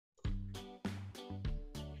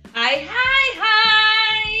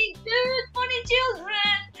Hi! Good morning,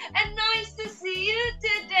 children, and nice to see you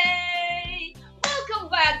today. Welcome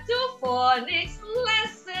back to Phonics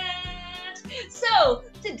Lesson. So,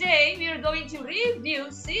 today we are going to review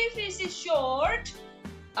CVC short.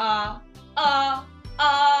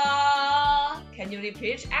 Can you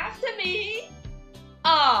repeat after me?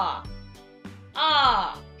 How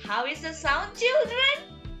is the sound, children?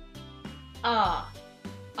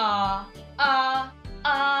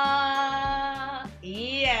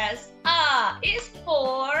 Yes, is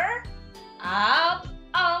for up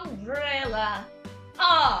umbrella.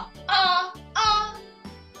 Up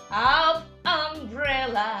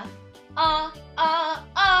umbrella.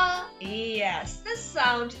 Yes, the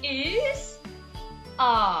sound is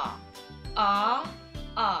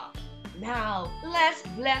Now let's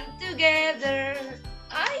blend together.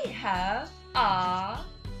 I have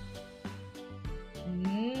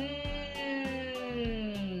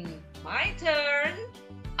my turn.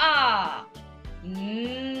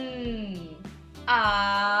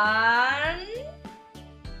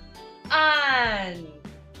 An.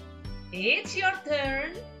 It's your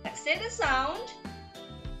turn. Let's say the sound.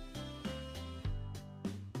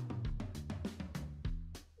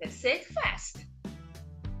 Let's say it fast.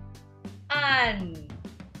 An.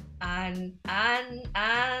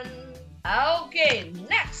 Okay,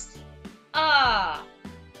 next.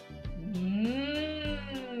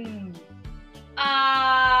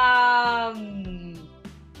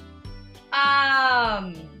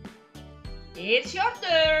 It's your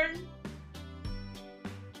turn.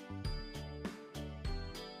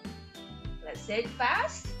 Let's say it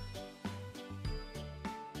fast.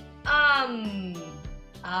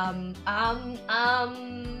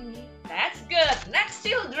 That's good. Next,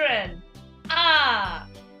 children. As.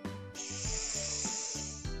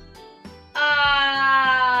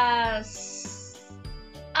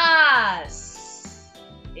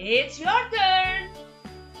 It's your turn.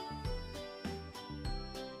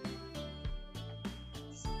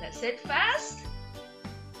 Let's say it fast.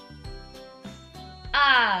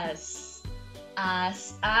 As.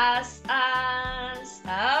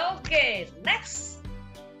 Okay, next.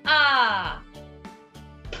 Up.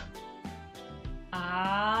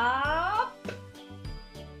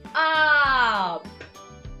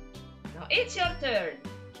 Now it's your turn.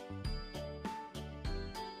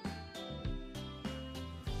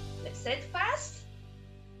 Let's say it fast.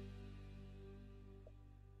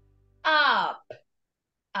 Up.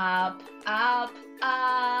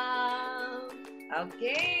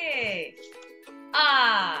 Okay.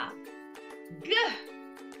 G.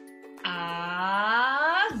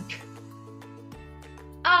 Ag.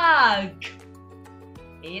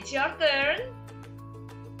 It's your turn.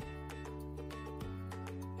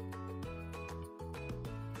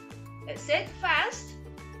 Let's say it fast.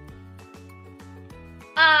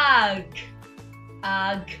 Ag.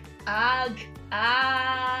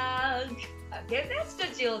 Okay, that's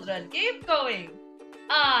good, children. Keep going.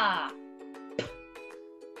 Ab.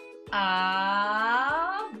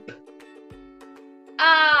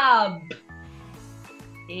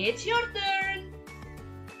 It's your turn.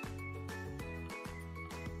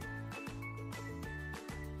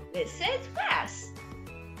 Let's say it fast.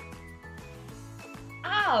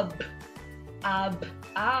 Ab.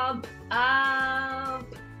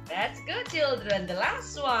 That's good, children. The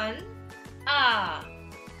last one. At.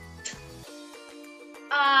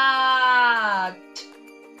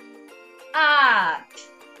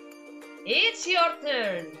 It's your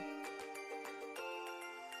turn.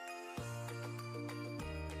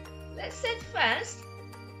 Let's say it fast.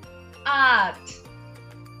 At.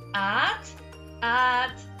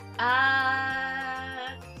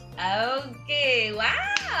 Okay,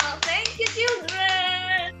 wow. Thank you,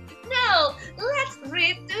 children. Now, let's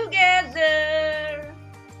read together.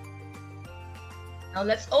 Now,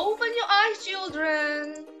 let's open your eyes,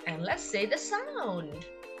 children. And let's say the sound.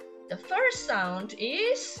 The first sound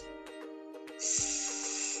is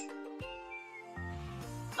S.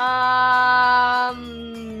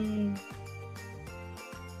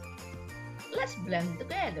 Let's blend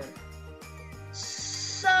together.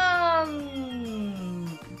 Some.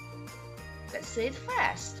 Let's say it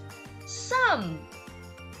fast. Some.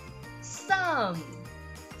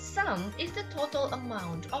 Sum is the total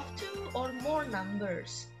amount of two or more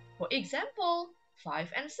numbers. For example,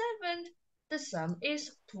 5 and 7, the sum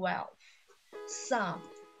is 12. Sum.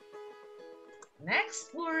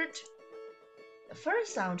 Next word. The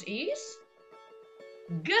first sound is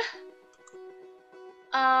G.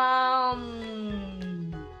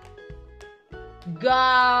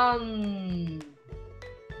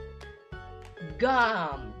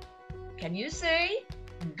 Gum. Can you say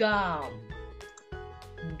Gum.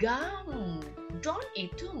 Gum. Don't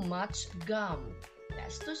eat too much gum.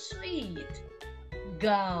 That's too sweet.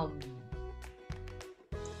 Gum.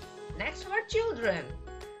 Next word, children.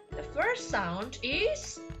 The first sound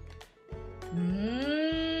is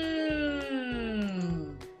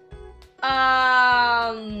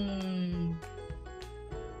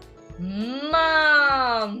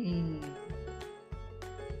Mom.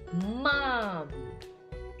 Mom.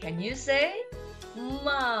 Can you say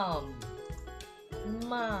mom?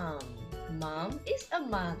 Mom. Mom is a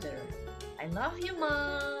mother. I love you,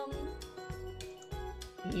 Mom.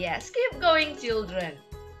 Yes, keep going, children.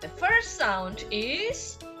 The first sound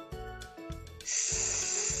is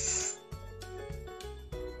sun.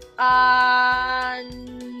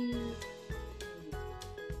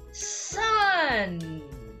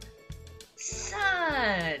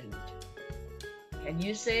 Sun. Can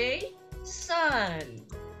you say sun?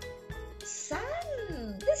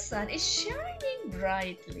 Sun. The sun is shining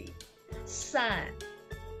brightly. Sun.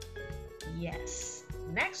 Yes.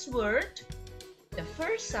 Next word. The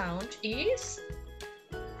first sound is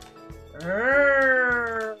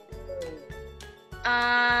R.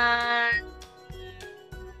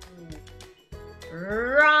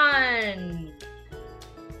 Run.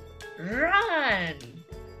 Run.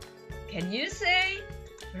 Can you say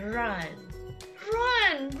run?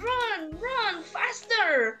 Run, run, run,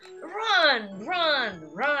 faster. Run, run,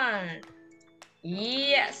 run.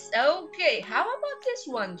 Yes, okay. How about this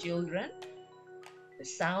one, children? The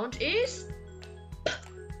sound is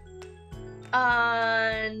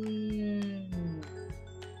bun.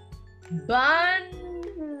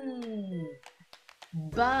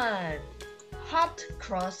 Bun. Hot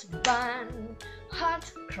cross bun.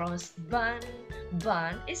 Hot cross bun.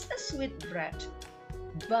 Bun is a sweet bread.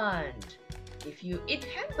 Bun. If you eat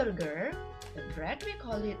hamburger, the bread we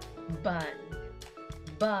call it bun.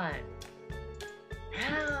 Bun.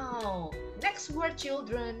 Now, next word,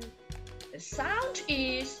 children. The sound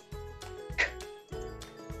is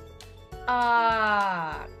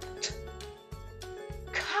cat.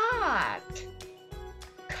 Cat.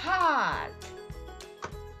 Cat.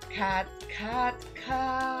 Cat, cat,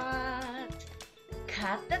 cat.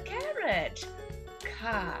 Cut the carrot.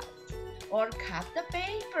 Cut. Or cut the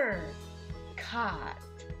paper. Cut.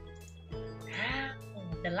 Now,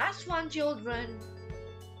 the last one, children.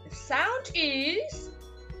 The sound is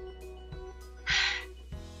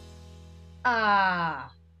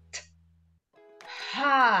hat.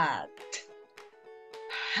 Hat.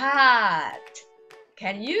 Hat.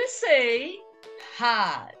 Can you say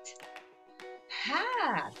hat?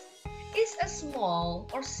 Hat is a small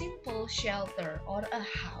or simple shelter or a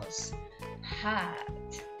house.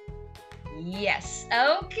 Hat. Yes,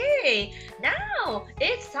 okay. Now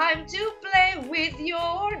it's time to play with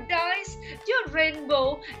your dice, your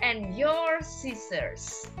rainbow, and your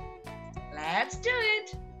scissors. Let's do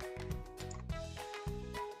it.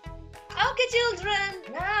 Okay, children,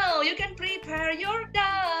 now you can prepare your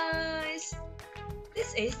dice.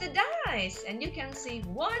 This is the dice, and you can see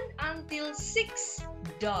 1 until 6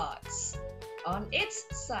 dots on each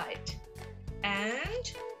side.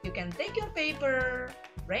 And you can take your paper,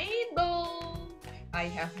 rainbow. I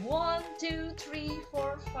have 1, 2, 3,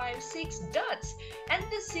 4, 5, 6 dots and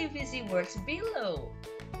the CVC words below.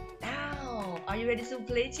 Now, are you ready to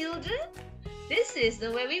play, children? This is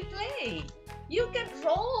the way we play. You can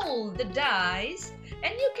roll the dice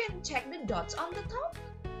and you can check the dots on the top.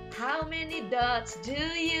 How many dots do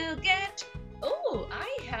you get? Oh, I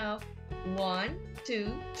have 1,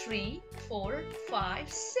 2, 3, 4, 5,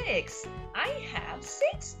 6. I have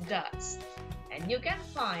 6 dots. And you can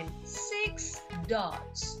find 6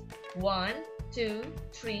 dots. 1, 2,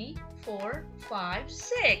 3, 4, 5,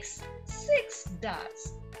 6. 6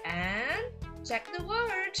 dots. And check the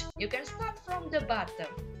word. You can start from the bottom.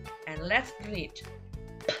 And let's read.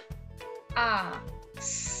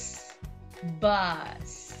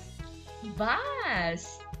 Bus.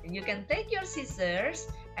 Bus. And you can take your scissors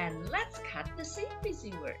and let's cut the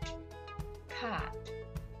CPC word. Cut.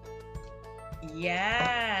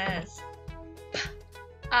 Yes.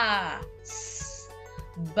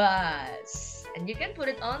 Bus. And you can put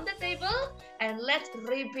it on the table and let's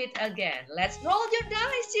repeat again. Let's roll your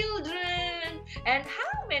dice, children. And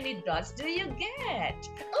how many dots do you get?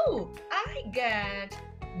 Oh, I get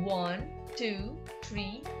 1, 2,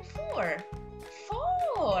 3, 4.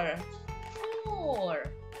 4. 4.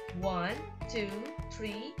 1, 2,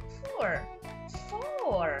 3, 4.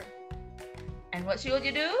 4. And what should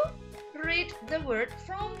you do? Read the word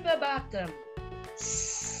from the bottom.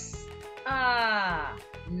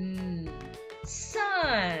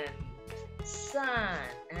 Sun. Sun.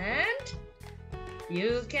 And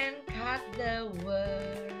you can cut the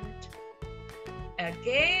word.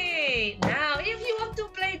 Okay, now if you want to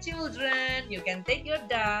play, children, you can take your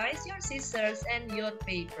dice, your scissors, and your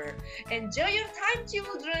paper. Enjoy your time,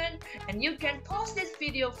 children, and you can pause this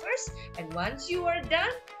video first, and once you are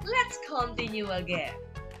done, let's continue again.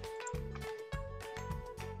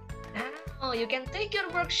 Now you can take your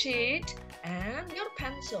worksheet and your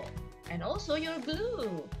pencil, and also your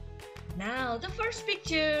glue. Now the first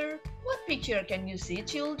picture. What picture can you see,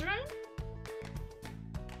 children?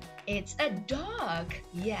 It's a dog.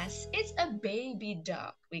 Yes, it's a baby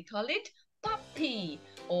dog. We call it puppy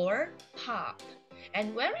or pup.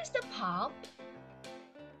 And where is the pup?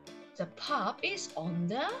 The pup is on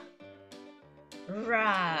the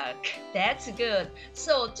rug. That's good.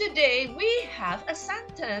 So today we have a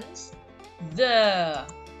sentence. The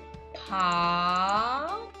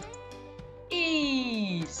pup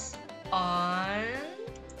is on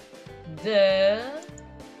the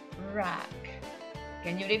rug.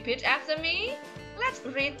 Can you repeat after me? Let's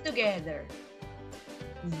read together.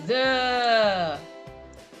 The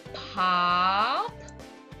pup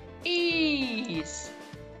is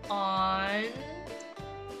on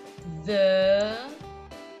the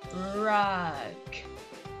rug.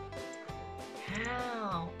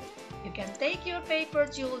 Now, you can take your paper,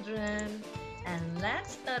 children, and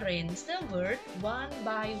let's arrange the word one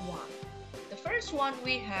by one. The first one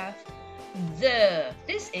we have the.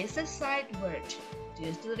 This is a side word. Do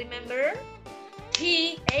you still remember?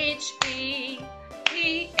 T-H-E,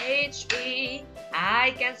 T-H-E.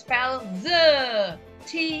 I can spell the.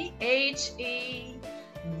 T-H-E,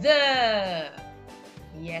 the.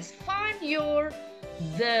 Yes, find your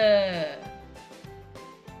the.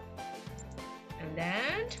 And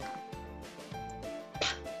then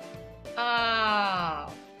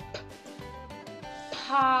up,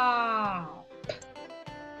 pop.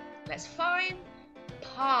 Let's find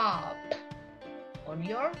pop on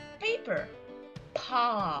your paper.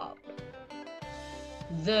 Pop.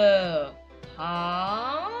 The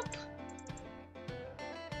pop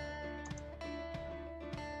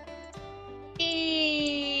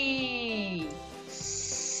is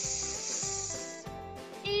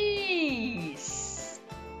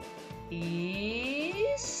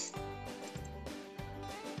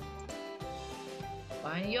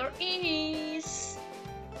find your is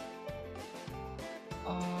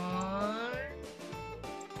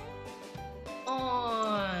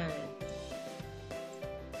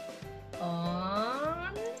on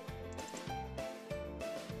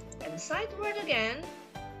and side word again.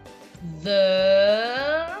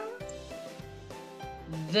 The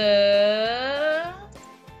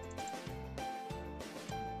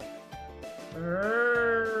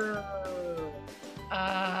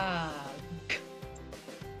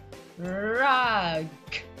rug.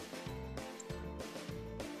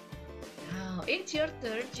 Now it's your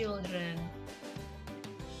turn, children.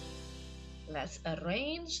 Let's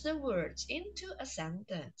arrange the words into a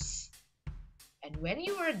sentence. And when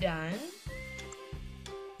you are done,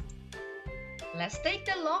 let's take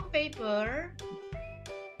the long paper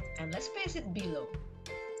and let's paste it below.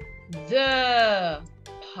 The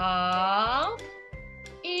pup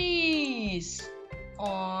is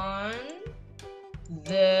on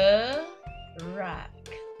the rug.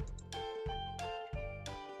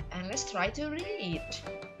 And let's try to read.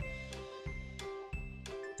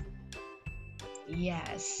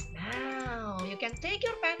 Yes, now you can take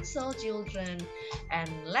your pencil, children, and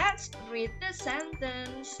let's read the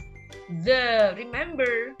sentence.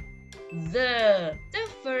 Remember, the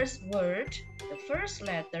first word, the first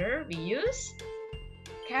letter, we use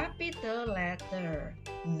capital letter.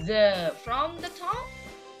 The from the top,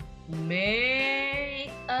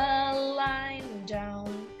 make a line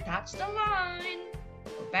down, touch the line,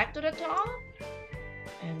 go back to the top,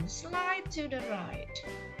 and slide to the right.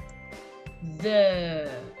 The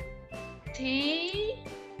T-H-E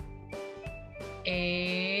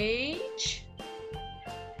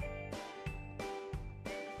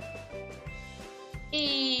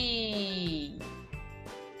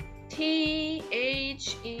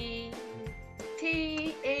T-H-E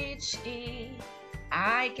T-H-E.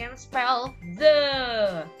 I can spell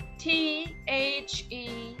the.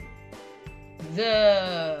 T-H-E,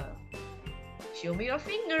 the. Show me your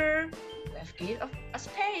finger. Let's give a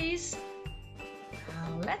space.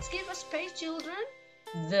 Now let's give a space, children.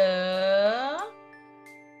 The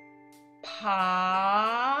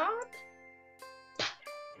pup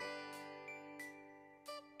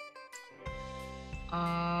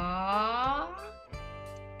are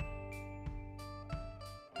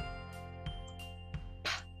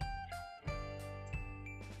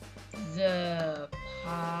the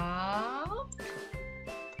pup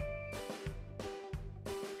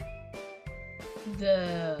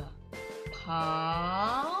The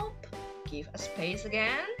pulp. Give a space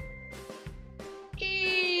again.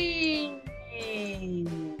 Is.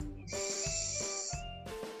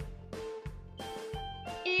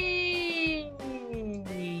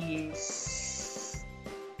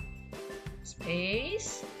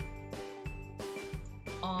 Space.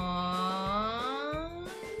 On.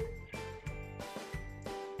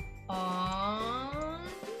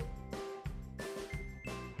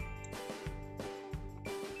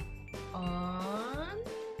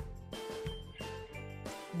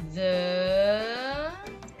 The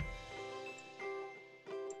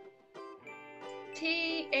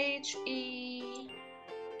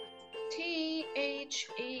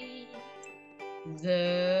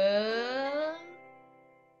the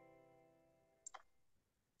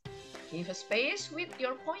give a space with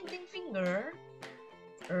your pointing finger.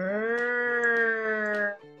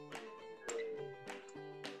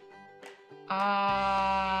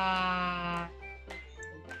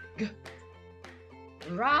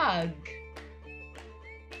 Rug.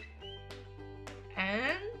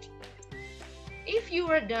 And if you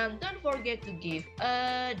are done, don't forget to give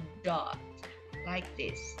a dot like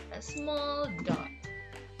this, a small dot.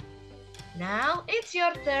 Now it's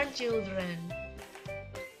your turn, children.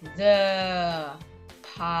 The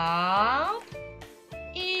pulp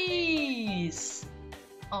is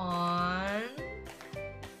on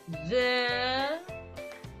the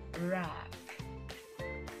rack.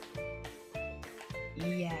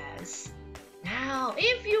 Yes. Now,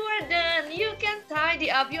 if you are done, you can tidy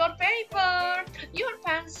up your paper, your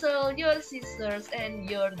pencil, your scissors, and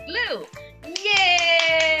your glue.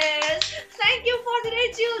 Yes! Thank you for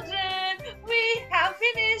today, children. We have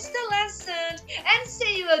finished the lesson and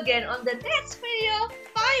see you again on the next video.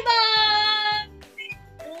 Bye-bye!